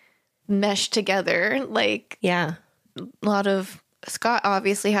 meshed together. Like, yeah, a lot of Scott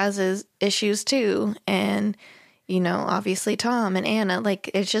obviously has his issues too. And, obviously Tom and Anna, like,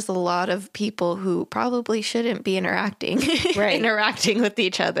 it's just a lot of people who probably shouldn't be interacting with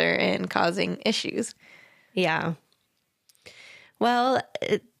each other and causing issues. Yeah. Well,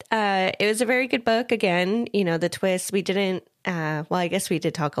 it was a very good book. Again, the twist, we didn't, I guess we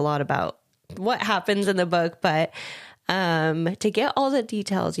did talk a lot about what happens in the book, but to get all the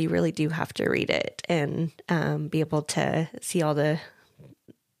details, you really do have to read it and be able to see all the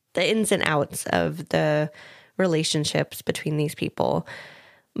ins and outs of the relationships between these people.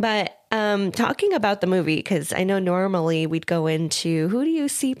 But Talking about the movie, because I know normally we'd go into who do you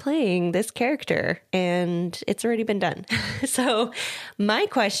see playing this character, and it's already been done. So my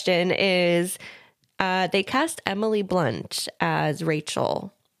question is, they cast Emily Blunt as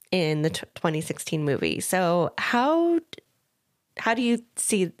Rachel in the 2016 movie. So how do you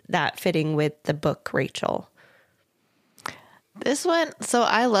see that fitting with the book Rachel? This one, so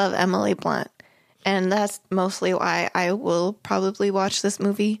I love Emily Blunt, and that's mostly why I will probably watch this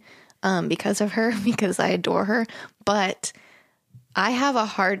movie. Because of her, because I adore her. But I have a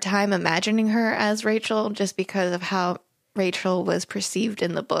hard time imagining her as Rachel just because of how Rachel was perceived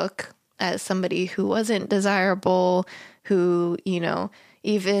in the book as somebody who wasn't desirable, who,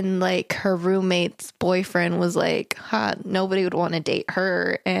 even like her roommate's boyfriend was like, nobody would want to date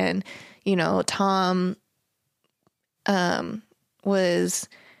her. And, Tom was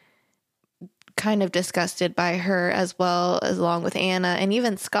kind of disgusted by her as well, as along with Anna and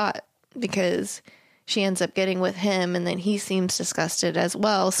even Scott, because she ends up getting with him and then he seems disgusted as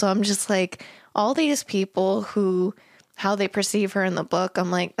well. So I'm just like, all these people who, how they perceive her in the book,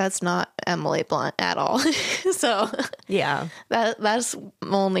 I'm like, that's not Emily Blunt at all. So yeah, that's the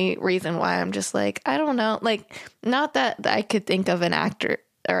only reason why I'm just like, I don't know. Like, not that I could think of an actor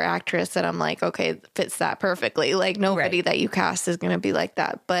or actress that I'm like, okay, fits that perfectly. Like, nobody that you cast is going to be like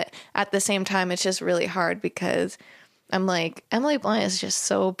that. But at the same time, it's just really hard because I'm like, Emily Blunt is just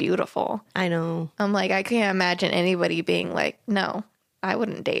so beautiful. I know. I'm like, I can't imagine anybody being like, no, I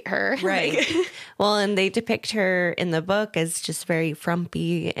wouldn't date her. Right. Well, and they depict her in the book as just very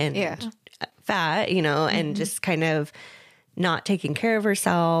frumpy and fat, and just kind of not taking care of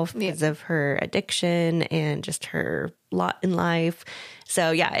herself because of her addiction and just her lot in life.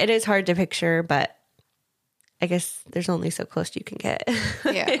 So, yeah, it is hard to picture, but I guess there's only so close you can get.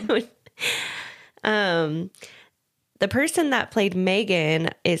 Yeah. The person that played Megan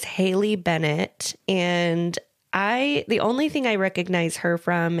is Haley Bennett, and the only thing I recognize her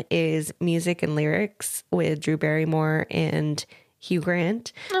from is Music and Lyrics with Drew Barrymore and Hugh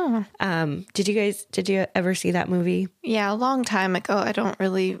Grant. Oh. Did you ever see that movie? Yeah, a long time ago. I don't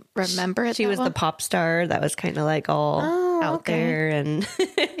really remember it. She was the pop star that was kind of like all out there, and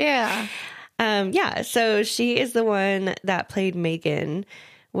yeah. So she is the one that played Megan,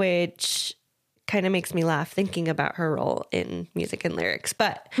 which kind of makes me laugh thinking about her role in Music and Lyrics.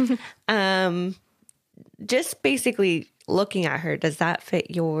 But just basically looking at her, does that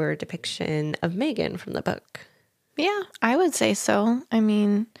fit your depiction of Megan from the book? Yeah, I would say so. I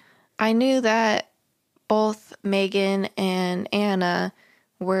mean, I knew that both Megan and Anna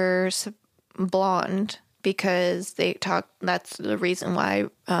were blonde because that's the reason why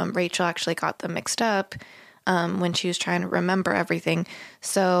Rachel actually got them mixed up when she was trying to remember everything.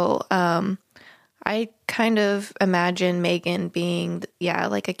 So I kind of imagine Megan being,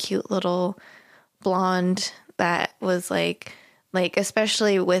 like a cute little blonde that was like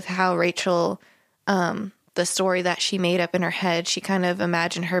especially with how Rachel, the story that she made up in her head, she kind of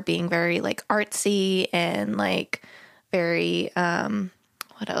imagined her being very like artsy and like very,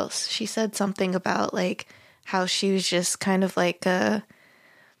 what else? She said something about like how she was just kind of like a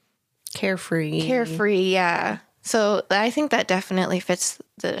carefree. Yeah. So I think that definitely fits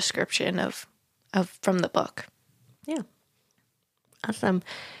the description of from the book. Yeah. Awesome.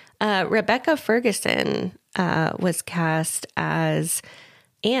 Rebecca Ferguson was cast as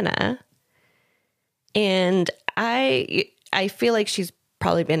Anna, and I feel like she's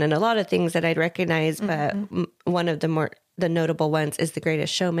probably been in a lot of things that I'd recognize, but one of the notable ones is The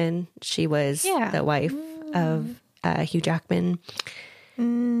Greatest Showman. She was the wife of Hugh Jackman.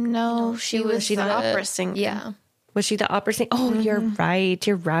 No, she was the opera singer. Yeah. Was she the opera singer? Oh, you're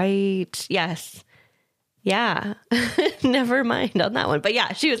right. Yes. Yeah. Never mind on that one. But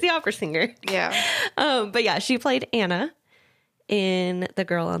yeah, she was the opera singer. Yeah. But yeah, she played Anna in The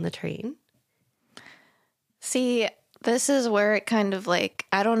Girl on the Train. See, this is where it kind of like,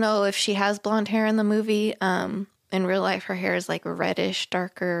 I don't know if she has blonde hair in the movie. In real life, her hair is like reddish,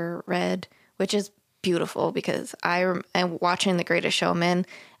 darker red, which is beautiful because I am watching The Greatest Showman.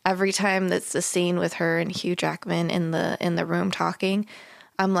 Every time that's the scene with her and Hugh Jackman in the room talking,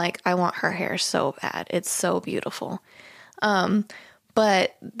 I'm like, I want her hair so bad. It's so beautiful.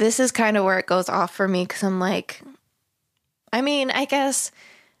 But this is kind of where it goes off for me because I'm like, I mean, I guess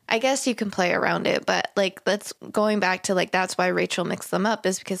you can play around it, but like that's going back to like that's why Rachel mixed them up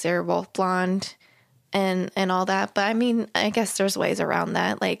is because they were both blonde and all that. But I mean, I guess there's ways around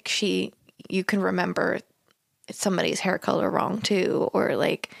that. Like you can remember somebody's hair color wrong too, or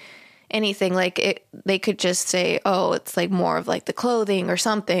like anything. Like they could just say, oh, it's like more of like the clothing or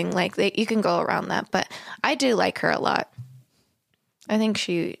something. Like you can go around that. But I do like her a lot. I think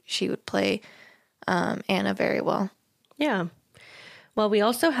she would play Anna very well. Yeah. Well, we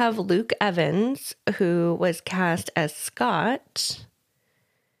also have Luke Evans, who was cast as Scott.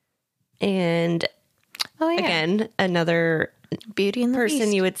 And again, another Beauty and the person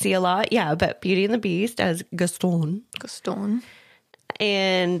Beast. you would see a lot. Yeah, but Beauty and the Beast as Gaston.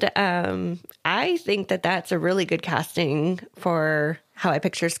 And I think that that's a really good casting for how I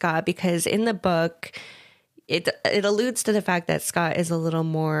picture Scott, because in the book, it alludes to the fact that Scott is a little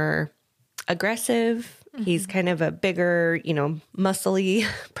more aggressive. Mm-hmm. He's kind of a bigger, muscly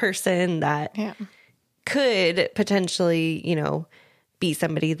person that could potentially, be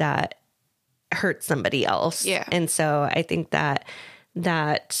somebody that hurts somebody else. Yeah. And so I think that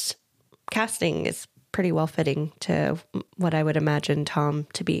casting is pretty well fitting to what I would imagine Scott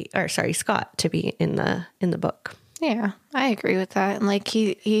to be in the book. Yeah, I agree with that. And like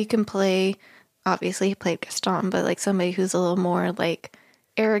he can play, obviously he played Gaston, but like somebody who's a little more like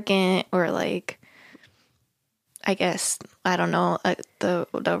arrogant, or like, I guess, I don't know the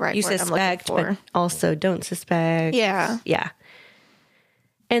right you word suspect, I'm looking for. But also don't suspect. Yeah.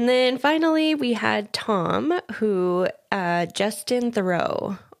 And then finally we had Tom, who Justin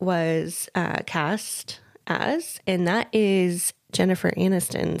Theroux was cast as, and that is Jennifer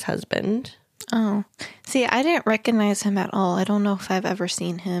Aniston's husband. Oh, see, I didn't recognize him at all. I don't know if I've ever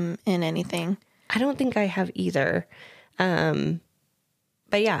seen him in anything. I don't think I have either.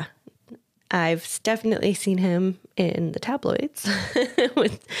 But yeah, I've definitely seen him in the tabloids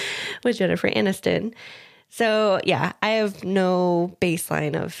with Jennifer Aniston. So yeah, I have no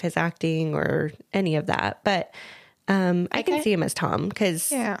baseline of his acting or any of that, but I can see him as Tom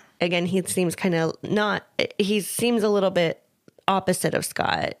because again, he seems he seems a little bit opposite of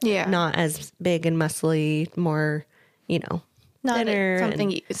Scott. Yeah. Not as big and muscly, more, not thinner.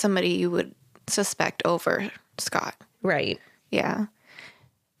 Somebody you would suspect over Scott. Right. Yeah.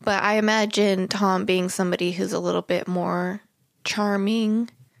 But I imagine Tom being somebody who's a little bit more charming.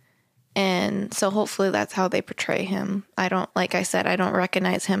 And so hopefully that's how they portray him. Like I said, I don't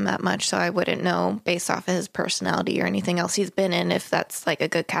recognize him that much, so I wouldn't know based off of his personality or anything else he's been in if that's like a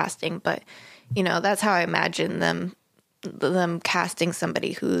good casting. But, that's how I imagine them casting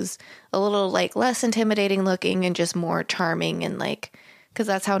somebody who's a little like less intimidating looking and just more charming, and like, because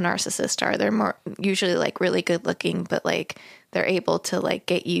that's how narcissists are. They're more usually like really good looking, but like they're able to like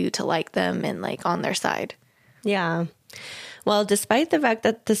get you to like them and like on their side. Yeah. Well, despite the fact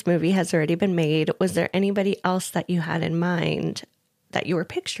that this movie has already been made, was there anybody else that you had in mind that you were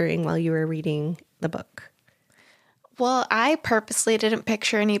picturing while you were reading the book? Well, I purposely didn't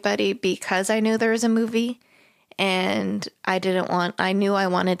picture anybody because I knew there was a movie, and I knew I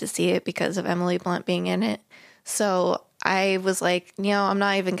wanted to see it because of Emily Blunt being in it. So I was like, I'm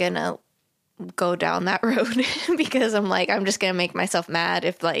not even going to go down that road because I'm like, I'm just going to make myself mad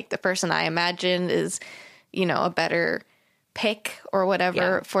if like the person I imagine is, a better pick or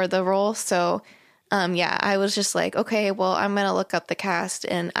whatever for the role. So, I was just like, okay, well, I'm going to look up the cast,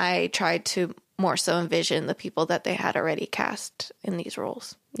 and I tried to more so envision the people that they had already cast in these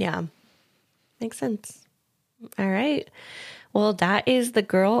roles. Yeah. Makes sense. All right. Well, that is The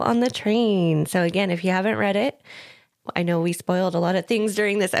Girl on the Train. So again, if you haven't read it, I know we spoiled a lot of things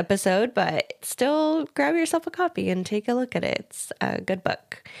during this episode, but still grab yourself a copy and take a look at it. It's a good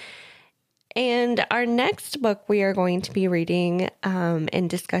book. And our next book we are going to be reading and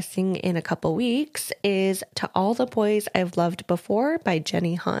discussing in a couple weeks is To All the Boys I've Loved Before by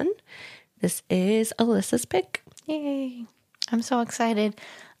Jenny Han. This is Alyssa's pick. Yay. I'm so excited.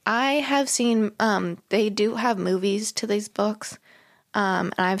 I have seen, they do have movies to these books,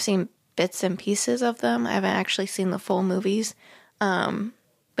 and I've seen bits and pieces of them. I haven't actually seen the full movies. But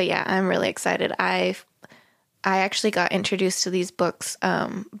yeah, I'm really excited. I actually got introduced to these books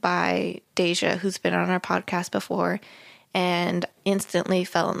by Deja, who's been on our podcast before, and instantly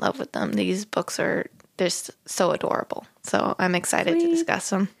fell in love with them. These books are just so adorable. So I'm excited to discuss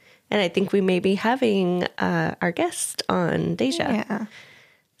them. And I think we may be having our guest on Deja. Yeah.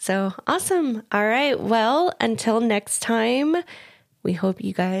 So awesome. All right. Well, until next time, we hope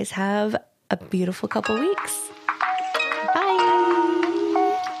you guys have a beautiful couple weeks. Bye.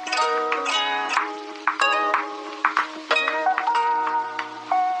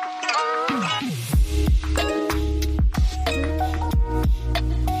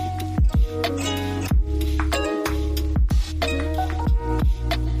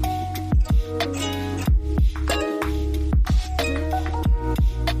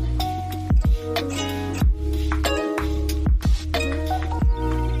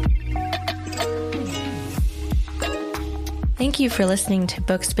 Thank you for listening to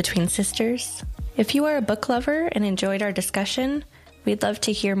Books Between Sisters. If you are a book lover and enjoyed our discussion, We'd love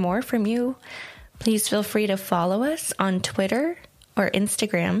to hear more from you. Please feel free to follow us on Twitter or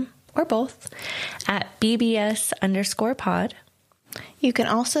Instagram, or both, at @BBS_pod. You can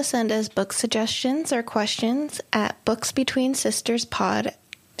also send us book suggestions or questions at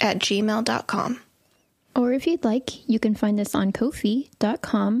booksbetweensisterspod@gmail.com. Or if you'd like, you can find us on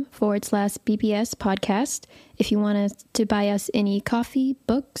ko-fi.com/BBS podcast if you want to buy us any coffee,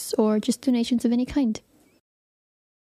 books, or just donations of any kind.